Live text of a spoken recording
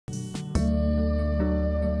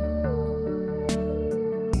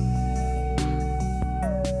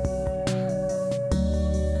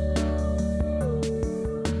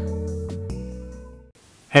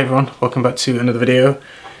Hey everyone, welcome back to another video.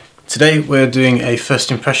 Today we're doing a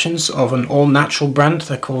first impressions of an all-natural brand.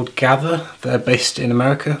 They're called Gather. They're based in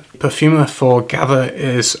America. Perfumer for Gather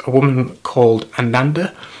is a woman called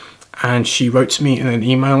Ananda, and she wrote to me in an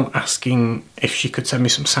email asking if she could send me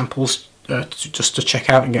some samples just to check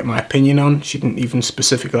out and get my opinion on. She didn't even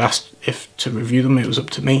specifically ask if to review them, it was up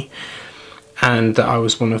to me. And that I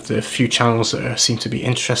was one of the few channels that seem to be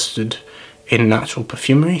interested in natural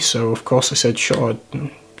perfumery, so of course I said sure,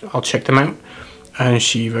 I'll check them out. And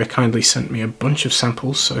she very kindly sent me a bunch of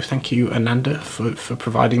samples, so thank you Ananda for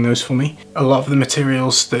providing those for me. A lot of the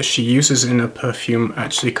materials that she uses in her perfume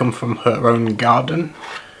actually come from her own garden,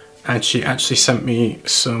 and she actually sent me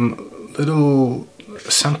some little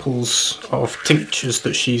samples of tinctures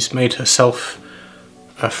that she's made herself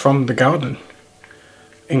from the garden,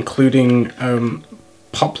 including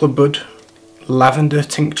poplar bud, lavender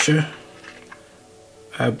tincture,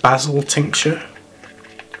 basil tincture,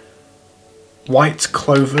 white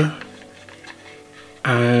clover,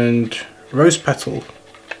 and rose petal,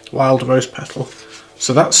 wild rose petal.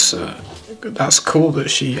 So that's cool that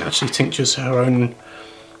she actually tinctures her own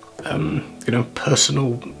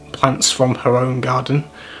personal plants from her own garden.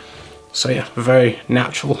 So yeah, very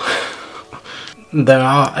natural. There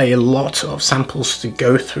are a lot of samples to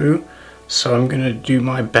go through, so I'm going to do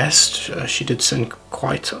my best. She did send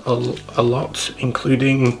quite a lot,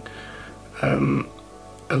 including a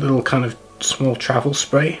little kind of small travel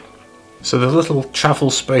spray. So the little travel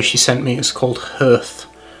spray she sent me is called Hearth,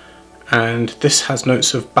 and this has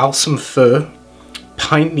notes of balsam fir,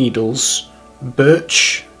 pine needles,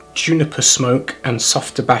 birch, juniper smoke and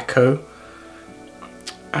soft tobacco,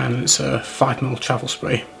 and it's a 5ml travel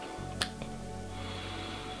spray.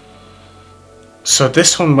 So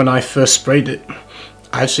this one, when I first sprayed it,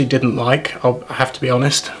 I actually didn't like, I have to be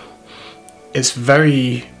honest. It's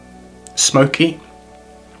very smoky,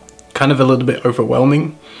 kind of a little bit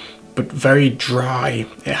overwhelming, but very dry.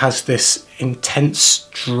 It has this intense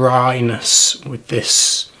dryness with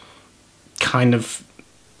this kind of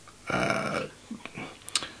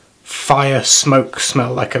fire smoke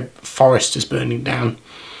smell, like a forest is burning down.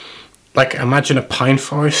 Like imagine a pine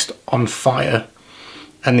forest on fire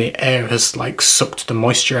and the air has like sucked the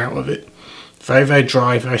moisture out of it. Very, very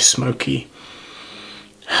dry, very smoky,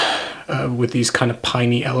 with these kind of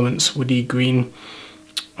piney elements, woody green,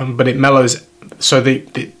 but it mellows. So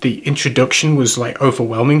the introduction was like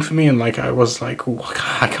overwhelming for me, and like I was like,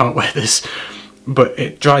 I can't wear this, but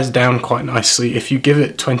it dries down quite nicely. If you give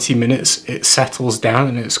it 20 minutes, it settles down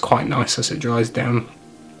and it's quite nice as it dries down.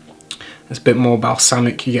 It's a bit more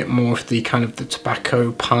balsamic, you get more of the kind of the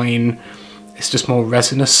tobacco, pine. It's just more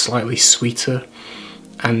resinous, slightly sweeter,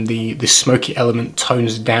 and the smoky element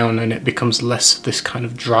tones down and it becomes less of this kind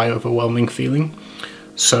of dry, overwhelming feeling.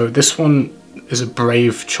 So this one is a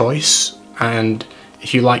brave choice, and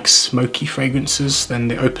if you like smoky fragrances, then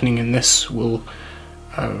the opening in this will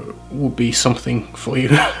be something for you.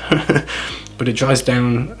 But it dries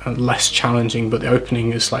down less challenging, but the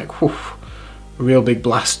opening is like, whew, a real big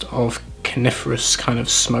blast of coniferous kind of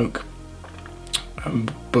smoke.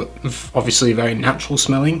 But obviously very natural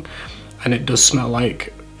smelling, and it does smell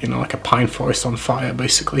like, like a pine forest on fire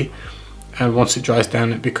basically. And once it dries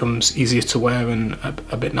down, it becomes easier to wear and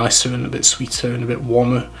a bit nicer and a bit sweeter and a bit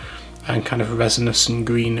warmer and kind of resinous and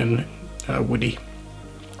green and woody.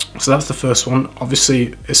 So that's the first one.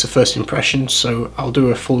 Obviously it's a first impression, so I'll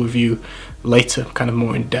do a full review later, kind of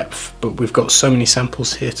more in depth, but we've got so many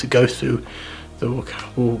samples here to go through that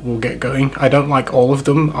we'll get going. I don't like all of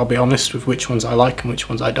them, I'll be honest with which ones I like and which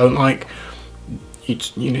ones I don't like. You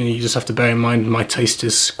just have to bear in mind my taste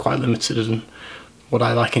is quite limited, and what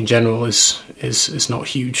I like in general is not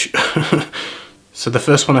huge. So the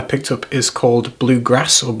first one I picked up is called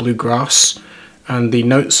Bluegrass or Bluegrass, and the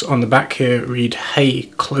notes on the back here read hay,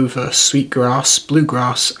 clover, sweetgrass,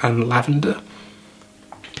 bluegrass and lavender.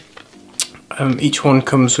 Each one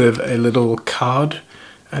comes with a little card,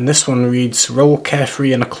 and this one reads, roll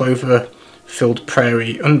carefree in a clover-filled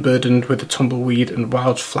prairie, unburdened with the tumbleweed and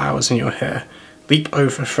wild flowers in your hair. Leap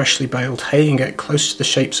over freshly baled hay and get close to the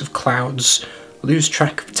shapes of clouds. Lose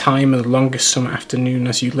track of time in the longest summer afternoon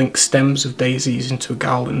as you link stems of daisies into a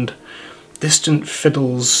garland. Distant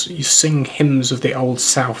fiddles, you sing hymns of the old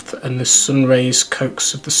south, and the sun rays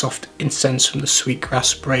coax of the soft incense from the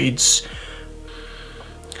sweetgrass braids.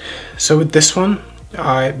 So with this one,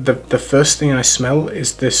 the first thing I smell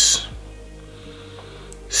is this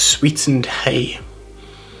sweetened hay.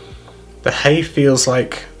 The hay feels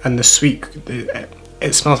like, and the sweet,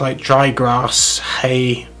 it smells like dry grass,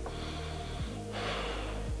 hay,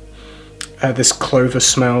 this clover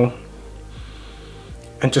smell,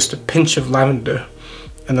 and just a pinch of lavender.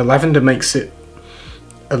 And the lavender makes it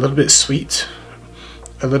a little bit sweet,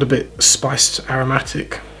 a little bit spiced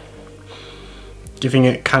aromatic, giving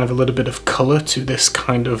it kind of a little bit of colour to this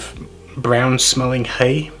kind of brown smelling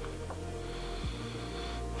hay.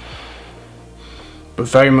 But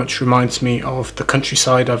very much reminds me of the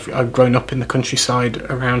countryside. I've grown up in the countryside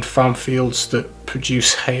around farm fields that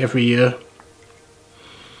produce hay every year.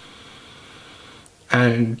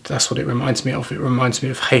 And that's what it reminds me of. It reminds me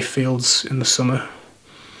of hay fields in the summer,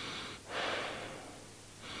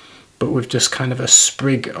 but with just kind of a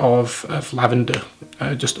sprig of lavender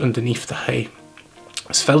just underneath the hay.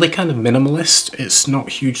 It's fairly kind of minimalist. It's not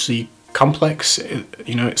hugely complex.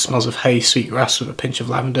 You know, it smells of hay, sweetgrass with a pinch of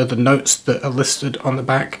lavender. The notes that are listed on the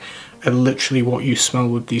back are literally what you smell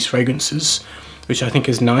with these fragrances, which I think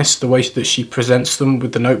is nice. The way that she presents them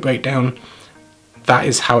with the note breakdown, that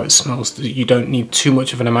is how it smells. You don't need too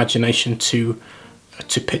much of an imagination to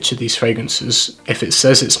picture these fragrances. If it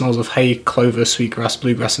says it smells of hay, clover, sweetgrass,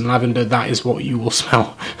 bluegrass and lavender, that is what you will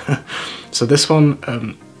smell. So this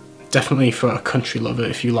one, definitely for a country lover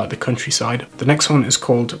if you like the countryside. The next one is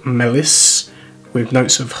called Mélisse, with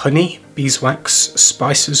notes of honey, beeswax,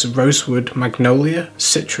 spices, rosewood, magnolia,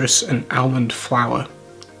 citrus and almond flower.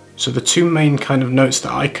 So the two main kind of notes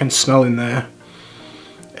that I can smell in there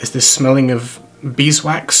is this smelling of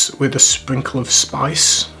beeswax with a sprinkle of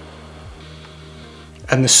spice.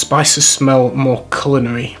 And the spices smell more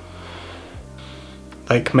culinary,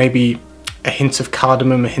 like maybe a hint of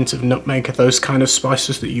cardamom, a hint of nutmeg, those kind of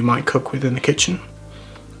spices that you might cook with in the kitchen.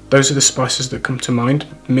 Those are the spices that come to mind,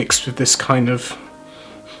 mixed with this kind of,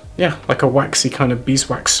 yeah, like a waxy kind of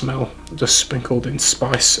beeswax smell, just sprinkled in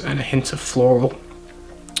spice and a hint of floral.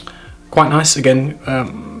 Quite nice, again,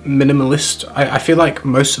 minimalist. I feel like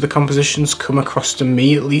most of the compositions come across to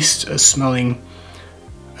me at least as smelling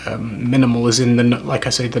minimal, as in, like I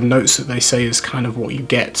say, the notes that they say is kind of what you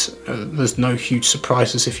get. There's no huge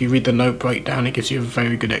surprises. If you read the note breakdown, it gives you a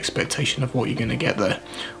very good expectation of what you're going to get there,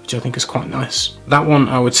 which I think is quite nice. That one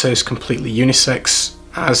I would say is completely unisex,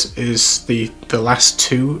 as is the last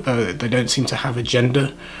two. They don't seem to have a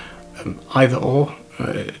gender, either or.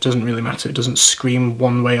 It doesn't really matter. It doesn't scream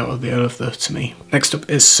one way or the other to me. Next up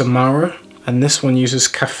is Samara, and this one uses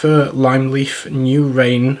kaffir, lime leaf, new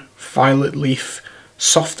rain, violet leaf,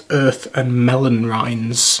 soft earth and melon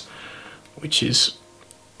rinds, which is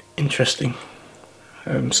interesting.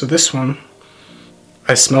 So this one,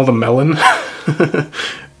 I smell the melon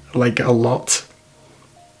like a lot.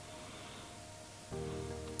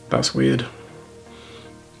 That's weird,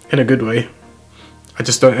 in a good way. I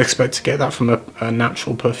just don't expect to get that from a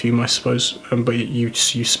natural perfume, I suppose. But you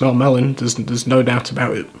smell melon. There's no doubt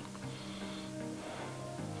about it.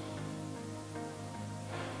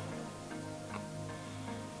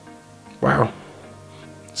 Wow.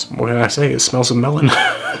 What can I say? It smells of melon.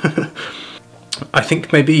 I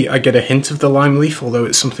think maybe I get a hint of the lime leaf, although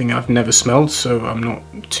it's something I've never smelled, so I'm not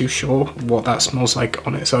too sure what that smells like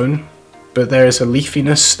on its own. But there is a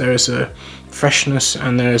leafiness, there is a freshness,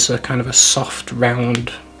 and there is a kind of a soft, round,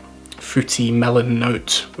 fruity melon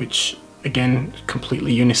note, which, again,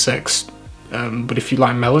 completely unisex. But if you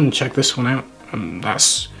like melon, check this one out.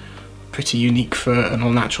 That's pretty unique for an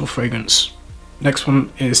all-natural fragrance. Next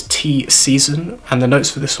one is Tea Season, and the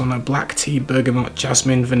notes for this one are black tea, bergamot,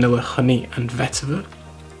 jasmine, vanilla, honey, and vetiver.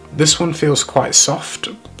 This one feels quite soft,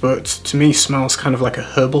 but to me smells kind of like a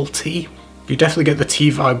herbal tea. You definitely get the tea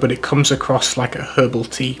vibe, but it comes across like a herbal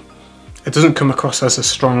tea. It doesn't come across as a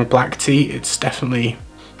strong black tea. It's definitely,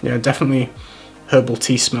 yeah, definitely herbal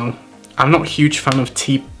tea smell. I'm not a huge fan of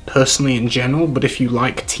tea personally in general, but if you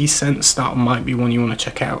like tea scents, that might be one you want to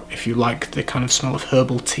check out. If you like the kind of smell of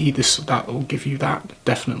herbal tea, that will give you that,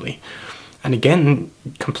 definitely. And again,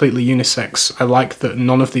 completely unisex. I like that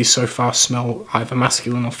none of these so far smell either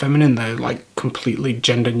masculine or feminine. They're like completely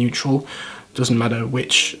gender neutral. Doesn't matter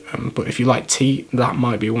which, but if you like tea, that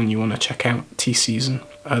might be one you want to check out, Tea Season.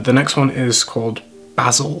 The next one is called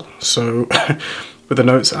Basil. So but the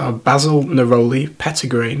notes are basil, neroli,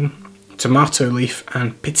 petitgrain, tomato leaf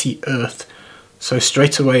and pitty earth. So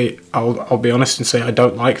straight away I'll be honest and say I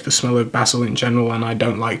don't like the smell of basil in general, and I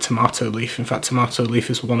don't like tomato leaf. In fact, tomato leaf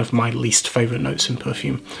is one of my least favourite notes in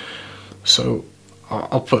perfume. So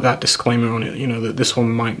I'll put that disclaimer on it, you know, that this one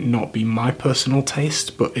might not be my personal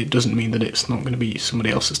taste, but it doesn't mean that it's not going to be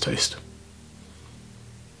somebody else's taste.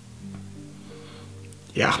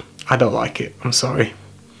 Yeah, I don't like it, I'm sorry.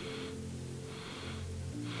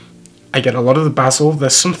 I get a lot of the basil.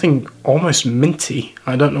 There's something almost minty.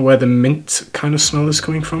 I don't know where the mint kind of smell is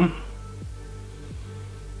coming from.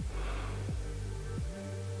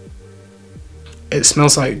 It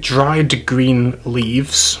smells like dried green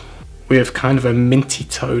leaves with kind of a minty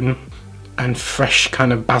tone and fresh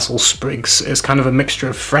kind of basil sprigs. It's kind of a mixture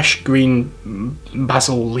of fresh green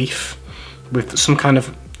basil leaf with some kind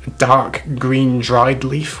of dark green dried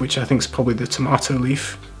leaf, which I think is probably the tomato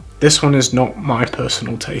leaf. This one is not my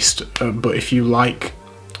personal taste, but if you like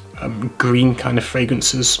green kind of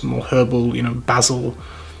fragrances, more herbal, you know, basil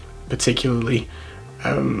particularly,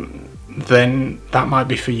 then that might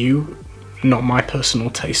be for you. Not my personal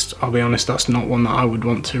taste, I'll be honest. That's not one that I would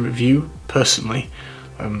want to review personally,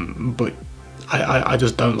 but I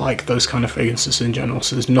just don't like those kind of fragrances in general.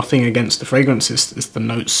 So there's nothing against the fragrances, it's the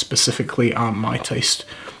notes specifically aren't my taste.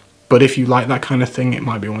 But if you like that kind of thing, it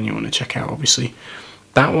might be one you want to check out, obviously.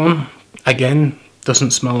 That one, again,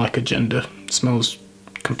 doesn't smell like agenda. It smells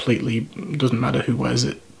completely, doesn't matter who wears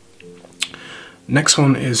it. Next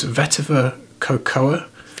one is Vetiver Cocoa,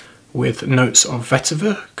 with notes of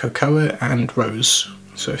vetiver, cocoa and rose.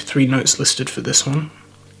 So 3 notes listed for this one.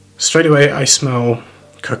 Straight away I smell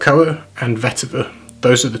cocoa and vetiver.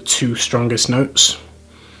 Those are the 2 strongest notes.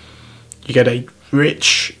 You get a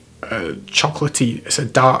rich chocolatey, it's a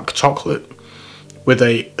dark chocolate with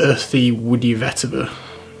a earthy woody vetiver.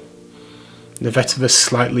 The vetiver is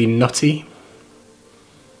slightly nutty.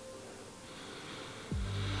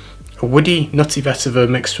 A woody nutty vetiver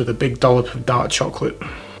mixed with a big dollop of dark chocolate.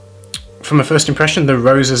 From a first impression, the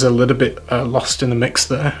rose is a little bit lost in the mix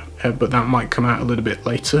there, but that might come out a little bit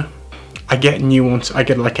later. I get nuance, I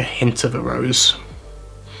get like a hint of a rose.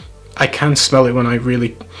 I can smell it when I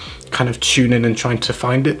really kind of tune in and trying to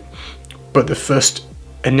find it, but the first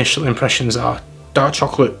initial impressions are dark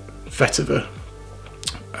chocolate vetiver.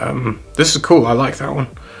 This is cool, I like that one.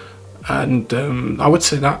 And I would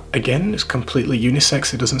say that, again, is completely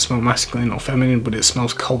unisex. It doesn't smell masculine or feminine, but it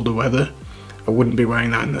smells colder weather. I wouldn't be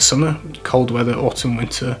wearing that in the summer, cold weather, autumn,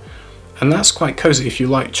 winter, and that's quite cozy if you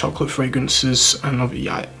like chocolate fragrances. And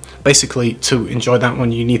yeah, basically to enjoy that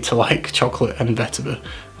one you need to like chocolate and vetiver,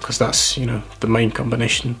 because that's, you know, the main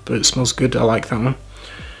combination, but it smells good, I like that one.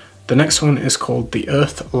 The next one is called The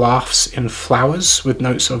Earth Laughs in Flowers, with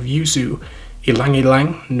notes of yuzu, ylang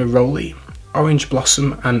ylang, neroli, orange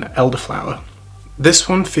blossom and elderflower. This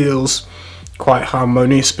one feels quite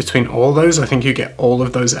harmonious between all those. I think you get all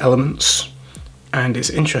of those elements. And it's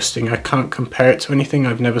interesting, I can't compare it to anything.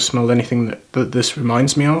 I've never smelled anything that this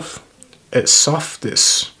reminds me of. It's soft,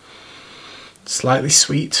 it's slightly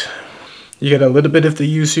sweet. You get a little bit of the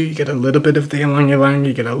yuzu, you get a little bit of the ylang ylang,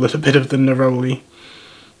 you get a little bit of the neroli,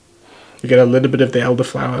 you get a little bit of the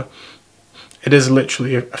elderflower. It is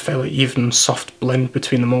literally a fairly even, soft blend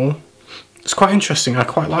between them all. It's quite interesting, I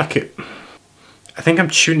quite like it. I think I'm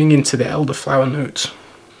tuning into the elderflower note.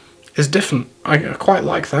 It's different, I quite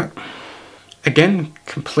like that. Again,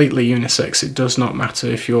 completely unisex, it does not matter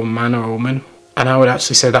if you're a man or a woman. And I would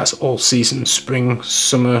actually say that's all season, spring,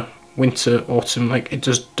 summer, winter, autumn, like it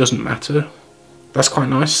just doesn't matter. That's quite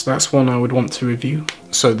nice, that's one I would want to review.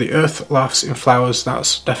 So The Earth Laughs in Flowers,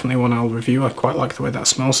 that's definitely one I'll review. I quite like the way that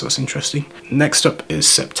smells, so that's interesting. Next up is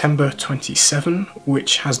September 27,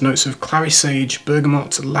 which has notes of clary sage,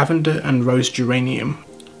 bergamot, lavender and rose geranium.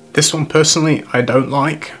 This one personally I don't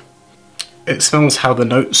like. It smells how the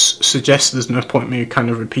notes suggest, there's no point me kind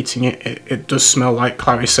of repeating it. It does smell like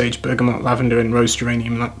clary sage, bergamot, lavender and rose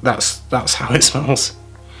geranium. That's how it smells.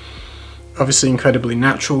 Obviously incredibly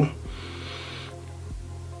natural.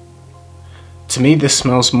 To me this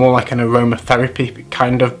smells more like an aromatherapy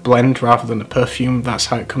kind of blend rather than a perfume. That's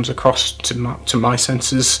how it comes across to my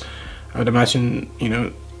senses. I would imagine, you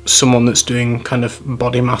know, someone that's doing kind of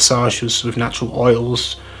body massages with natural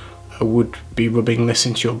oils would be rubbing this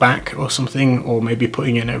into your back or something, or maybe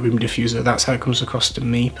putting in a room diffuser. That's how it comes across to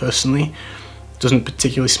me personally. Doesn't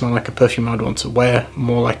particularly smell like a perfume I'd want to wear,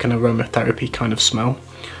 more like an aromatherapy kind of smell.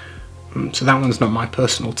 So that one's not my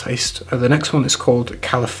personal taste. The next one is called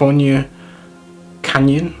California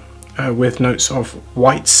Canyon, with notes of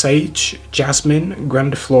white sage, jasmine,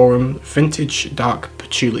 grandiflorum, vintage dark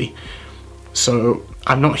patchouli. So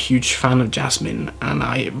I'm not a huge fan of jasmine and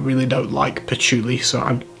I really don't like patchouli, so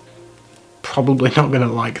I'm probably not going to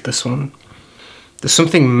like this one. There's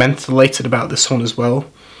something mentholated about this one as well.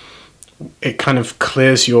 It kind of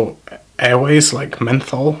clears your airways like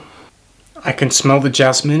menthol. I can smell the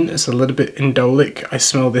jasmine, it's a little bit indolic. I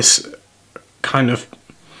smell this kind of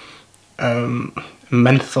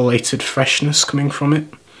mentholated freshness coming from it,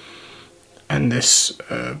 and this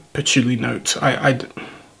patchouli note.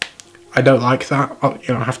 I don't like that,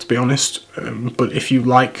 you know, I have to be honest, but if you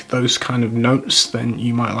like those kind of notes then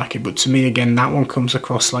you might like it. But to me, again, that one comes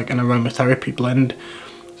across like an aromatherapy blend,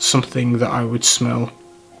 something that I would smell,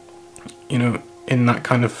 you know, in that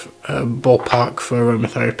kind of ballpark for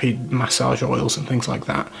aromatherapy, massage oils and things like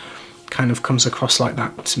that. kind of comes across like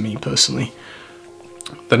that to me personally.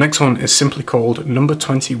 The next one is simply called Number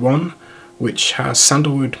 21, which has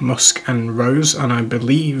sandalwood, musk and rose, and I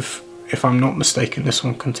believe, if I'm not mistaken, this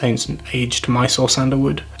one contains an aged Mysore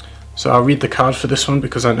sandalwood. So I'll read the card for this one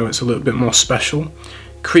because I know it's a little bit more special.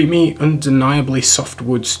 Creamy, undeniably soft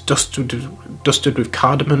woods dusted with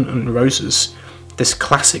cardamom and roses. This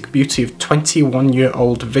classic beauty of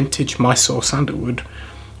 21-year-old vintage Mysore sandalwood,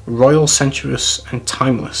 royal, sensuous and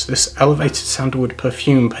timeless, this elevated sandalwood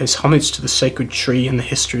perfume pays homage to the sacred tree in the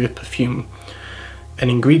history of perfume. An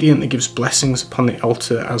ingredient that gives blessings upon the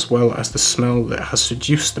altar as well as the smell that has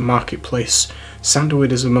seduced the marketplace,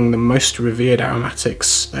 sandalwood is among the most revered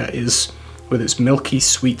aromatics there is. With its milky,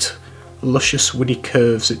 sweet, luscious woody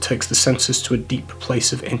curves, it takes the senses to a deep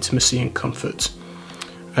place of intimacy and comfort.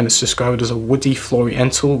 And it's described as a woody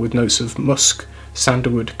floriental with notes of musk,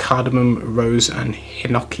 sandalwood, cardamom, rose and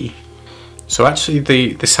hinoki. So actually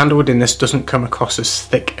the sandalwood in this doesn't come across as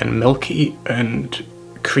thick and milky and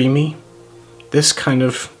creamy. This kind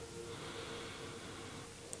of,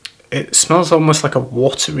 it smells almost like a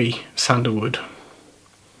watery sandalwood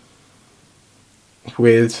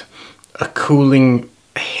with a cooling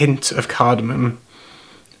hint of cardamom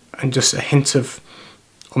and just a hint of,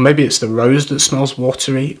 or maybe it's the rose that smells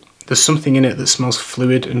watery. There's something in it that smells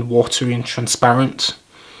fluid and watery and transparent.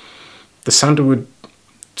 The sandalwood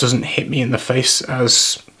doesn't hit me in the face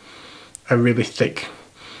as a really thick,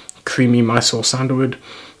 creamy Mysore sandalwood.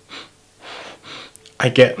 I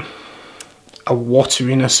get a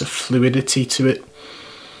wateriness, a fluidity to it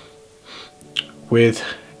with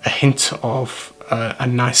a hint of a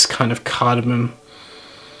nice kind of cardamom,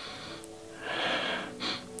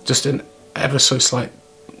 just an ever so slight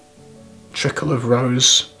trickle of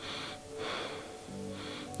rose.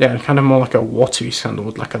 Yeah, kind of more like a watery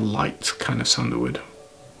sandalwood, like a light kind of sandalwood.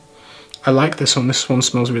 I like this one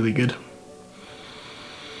smells really good.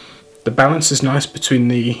 The balance is nice between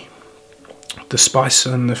the spice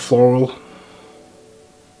and the floral.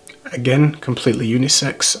 Again, completely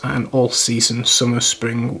unisex and all season, summer,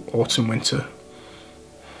 spring, autumn, winter.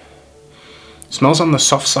 It smells on the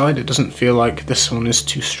soft side. It doesn't feel like this one is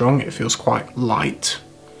too strong. It feels quite light.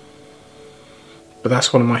 But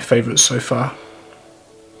that's one of my favourites so far.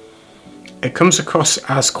 It comes across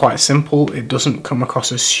as quite simple. It doesn't come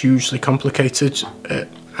across as hugely complicated. They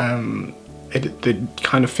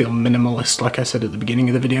kind of feel minimalist, like I said at the beginning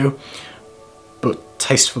of the video. But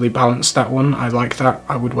tastefully balanced, that one. I like that.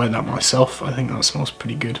 I would wear that myself. I think that smells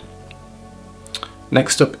pretty good.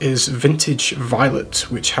 Next up is Vintage Violet,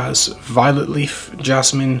 which has violet leaf,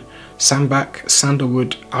 jasmine, sambac,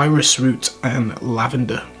 sandalwood, iris root and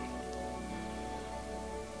lavender.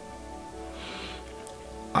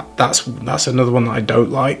 That's another one that I don't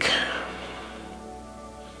like.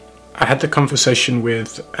 I had the conversation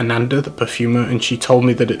with Ananda, the perfumer, and she told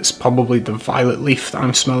me that it's probably the violet leaf that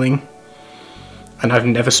I'm smelling. And I've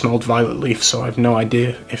never smelled violet leaf, so I have no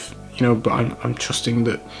idea if, you know, but I'm trusting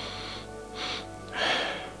that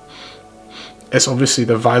it's obviously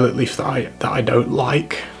the violet leaf that I don't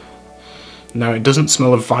like. Now, it doesn't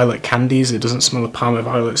smell of violet candies, it doesn't smell of Parma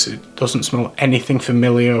violets, it doesn't smell anything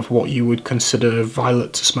familiar of what you would consider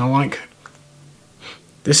violet to smell like.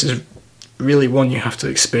 This is really one you have to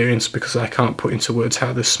experience because I can't put into words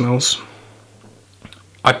how this smells.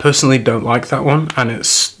 I personally don't like that one, and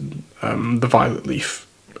it's the violet leaf.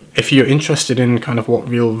 If you're interested in kind of what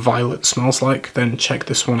real violet smells like, then check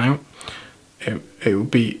this one out.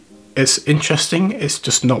 It's interesting, it's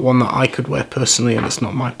just not one that I could wear personally, and it's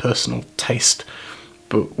not my personal taste.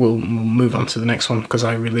 But we'll move on to the next one because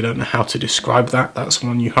I really don't know how to describe that. That's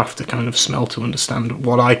one you have to kind of smell to understand.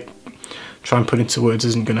 What I try and put into words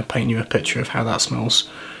isn't going to paint you a picture of how that smells.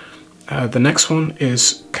 The next one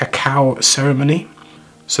is Cacao Ceremony.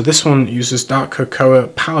 So this one uses dark cocoa,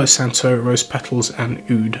 Palo Santo, rose petals and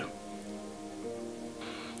oud.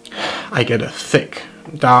 I get a thick,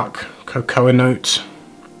 dark cocoa note.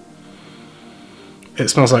 It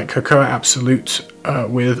smells like Cocoa Absolute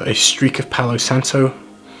with a streak of Palo Santo.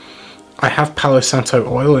 I have Palo Santo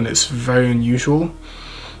oil and it's very unusual.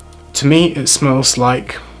 To me it smells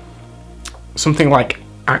like something like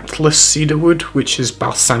Atlas cedarwood, which is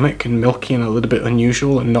balsamic and milky and a little bit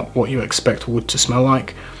unusual and not what you expect wood to smell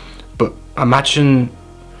like. But imagine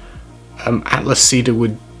Atlas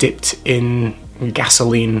cedarwood dipped in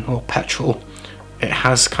gasoline or petrol. It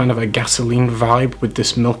has kind of a gasoline vibe with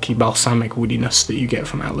this milky balsamic woodiness that you get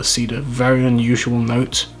from Atlas cedar. Very unusual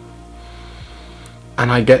note.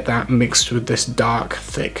 And I get that mixed with this dark,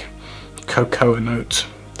 thick cocoa note.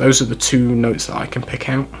 Those are the two notes that I can pick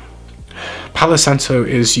out. Palo Santo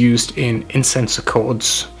is used in incense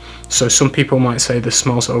accords, So some people might say this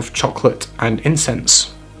smells of chocolate and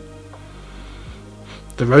incense.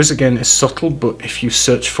 The rose again is subtle, but if you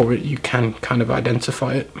search for it, you can kind of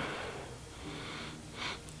identify it.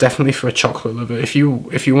 Definitely for a chocolate lover. If you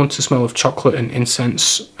want to smell of chocolate and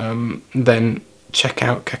incense, then check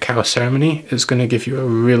out Cacao Ceremony. It's going to give you a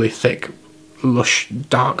really thick, lush,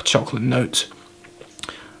 dark chocolate note.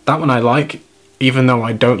 That one I like, even though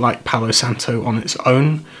I don't like Palo Santo on its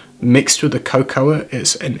own. Mixed with the cocoa,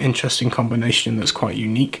 it's an interesting combination that's quite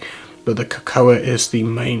unique, but the cocoa is the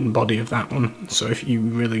main body of that one, so if you're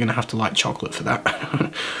really going to have to like chocolate for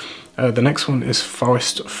that. The next one is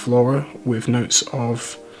Forest Flora with notes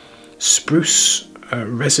of spruce,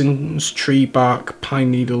 resins, tree bark,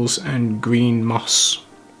 pine needles and green moss.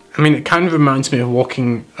 I mean, it kind of reminds me of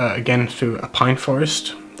walking again through a pine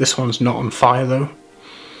forest. This one's not on fire though.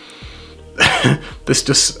 This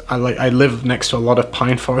just, I live next to a lot of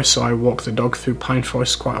pine forests, so I walk the dog through pine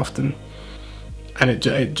forests quite often, and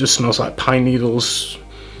it just smells like pine needles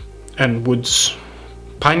and woods.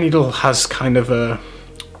 Pine needle has kind of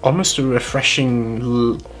almost a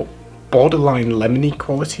refreshing, borderline lemony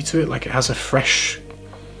quality to it. Like it has a fresh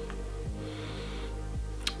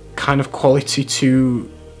kind of quality to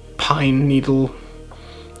pine needle,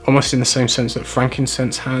 almost in the same sense that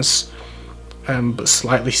frankincense has. But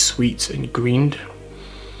slightly sweet and greened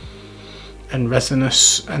and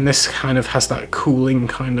resinous, and this kind of has that cooling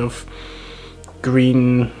kind of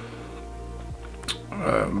green,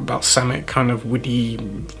 balsamic kind of woody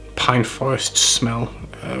pine forest smell,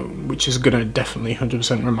 which is gonna definitely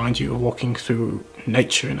 100% remind you of walking through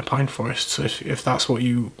nature in a pine forest. So if that's what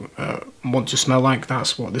you want to smell like,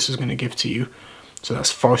 that's what this is going to give to you. So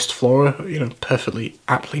that's Forest Flora, you know, perfectly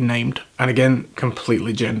aptly named, and again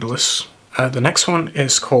completely genderless. The next one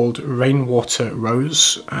is called Rainwater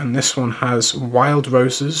Rose, and this one has wild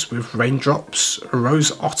roses with raindrops,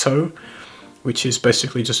 rose otto, which is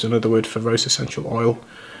basically just another word for rose essential oil,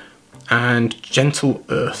 and gentle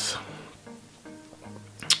earth.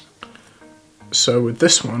 So with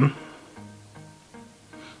this one,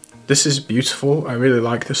 this is beautiful. I really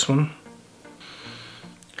like this one.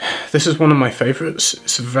 This is one of my favorites.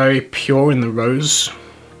 It's very pure in the rose.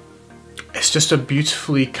 It's just a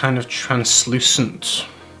beautifully kind of translucent.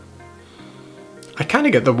 I kind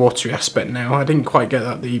of get the watery aspect now. I didn't quite get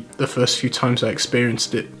that the first few times I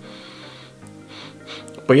experienced it.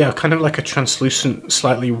 But yeah, kind of like a translucent,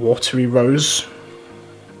 slightly watery rose.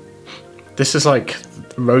 This is like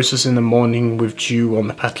roses in the morning with dew on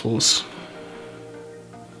the petals.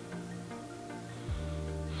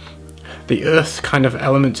 The earth kind of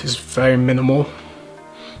element is very minimal.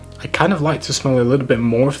 I kind of like to smell a little bit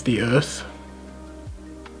more of the earth,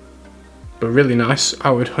 but really nice.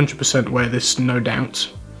 I would 100% wear this, no doubt.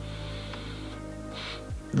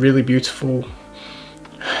 Really beautiful.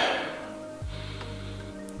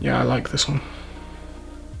 Yeah, I like this one.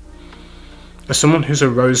 As someone who's a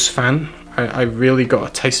rose fan, I really got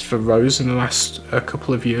a taste for rose in the last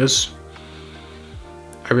couple of years.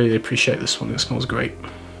 I really appreciate this one. It smells great.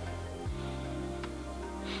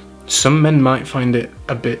 Some men might find it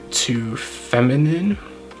a bit too feminine.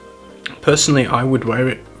 Personally, I would wear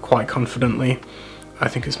it quite confidently. I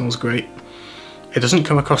think it smells great. It doesn't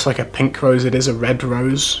come across like a pink rose, it is a red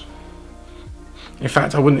rose. In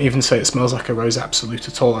fact, I wouldn't even say it smells like a rose absolute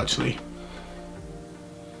at all, actually.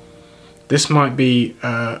 This might be,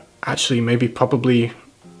 actually, maybe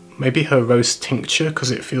her rose tincture, because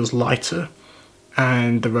it feels lighter,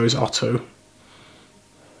 and the rose otto.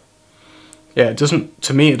 Yeah, it doesn't,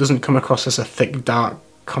 to me, it doesn't come across as a thick, dark,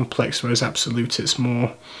 complex rose absolute.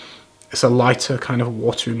 It's a lighter, kind of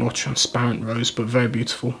watery, more transparent rose, but very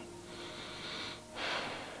beautiful.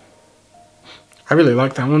 I really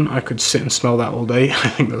like that one. I could sit and smell that all day. I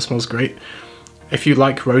think that smells great. If you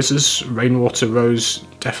like roses, Rainwater Rose,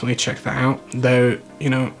 definitely check that out. There, you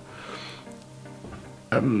know,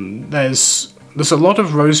 there's a lot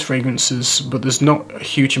of rose fragrances, but there's not a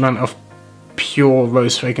huge amount of pure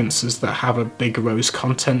rose fragrances that have a big rose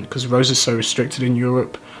content, because rose is so restricted in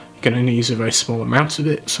Europe. You can only use a very small amount of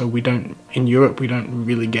it, so in Europe we don't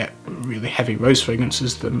really get really heavy rose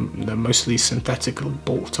fragrances. They're mostly synthetic or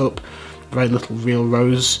bulked up, very little real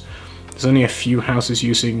rose. There's only a few houses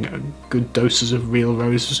using good doses of real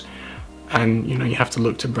rose, and you know, you have to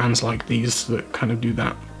look to brands like these that kind of do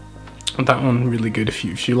that. That one really good.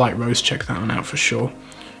 If you like rose, check that one out for sure.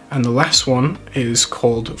 And the last one is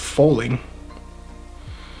called Falling.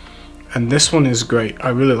 And this one is great. I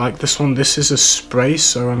really like this one. This is a spray,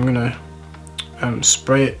 so I'm gonna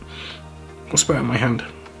spray it. I'll spray it on my hand.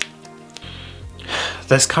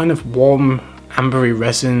 There's kind of warm, ambery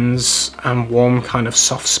resins and warm kind of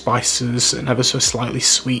soft spices and ever so slightly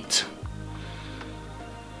sweet.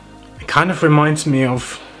 It kind of reminds me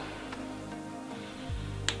of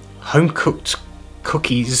home-cooked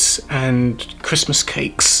cookies and Christmas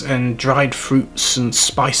cakes and dried fruits and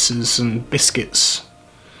spices and biscuits.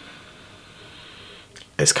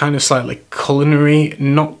 It's kind of slightly culinary,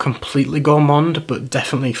 not completely gourmand, but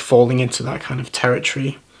definitely falling into that kind of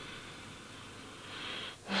territory.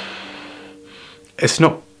 It's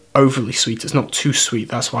not overly sweet, it's not too sweet,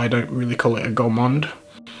 that's why I don't really call it a gourmand.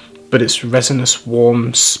 But it's resinous,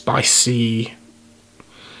 warm, spicy.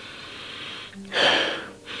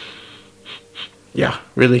 Yeah,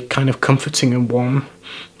 really kind of comforting and warm.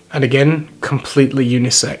 And again, completely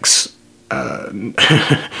unisex.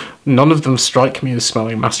 None of them strike me as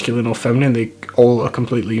smelling masculine or feminine. They all are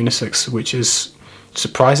completely unisex, which is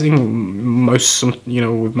surprising.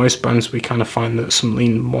 With most brands, we kind of find that some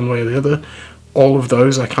lean one way or the other. All of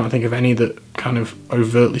those, I can't think of any that kind of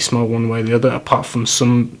overtly smell one way or the other, apart from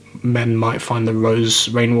some men might find the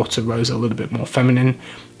rainwater rose a little bit more feminine,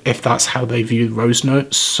 if that's how they view rose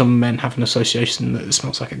notes. Some men have an association that it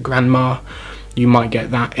smells like a grandma. You might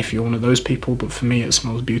get that if you're one of those people, but for me it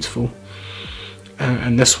smells beautiful.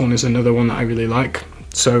 And this one is another one that I really like.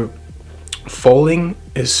 So Falling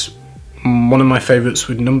is one of my favourites,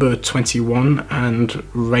 with number 21 and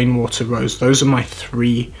Rainwater Rose. Those are my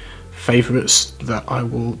three favourites that I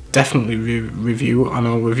will definitely review, and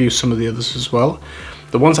I'll review some of the others as well.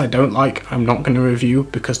 The ones I don't like, I'm not going to review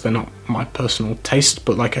because they're not my personal taste,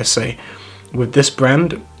 but like I say, with this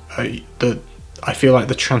brand, I feel like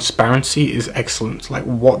the transparency is excellent. Like,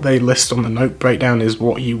 what they list on the note breakdown is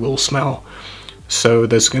what you will smell. So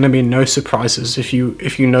there's going to be no surprises. If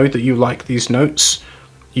you know that you like these notes,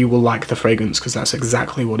 you will like the fragrance, because that's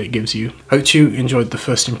exactly what it gives you. Hope you enjoyed the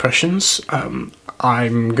first impressions.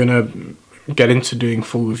 I'm going to get into doing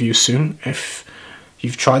full reviews soon. If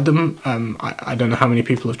you've tried them, I don't know how many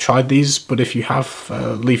people have tried these, but if you have,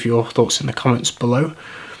 leave your thoughts in the comments below.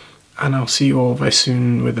 And I'll see you all very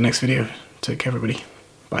soon with the next video. Take care, everybody.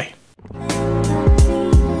 Bye.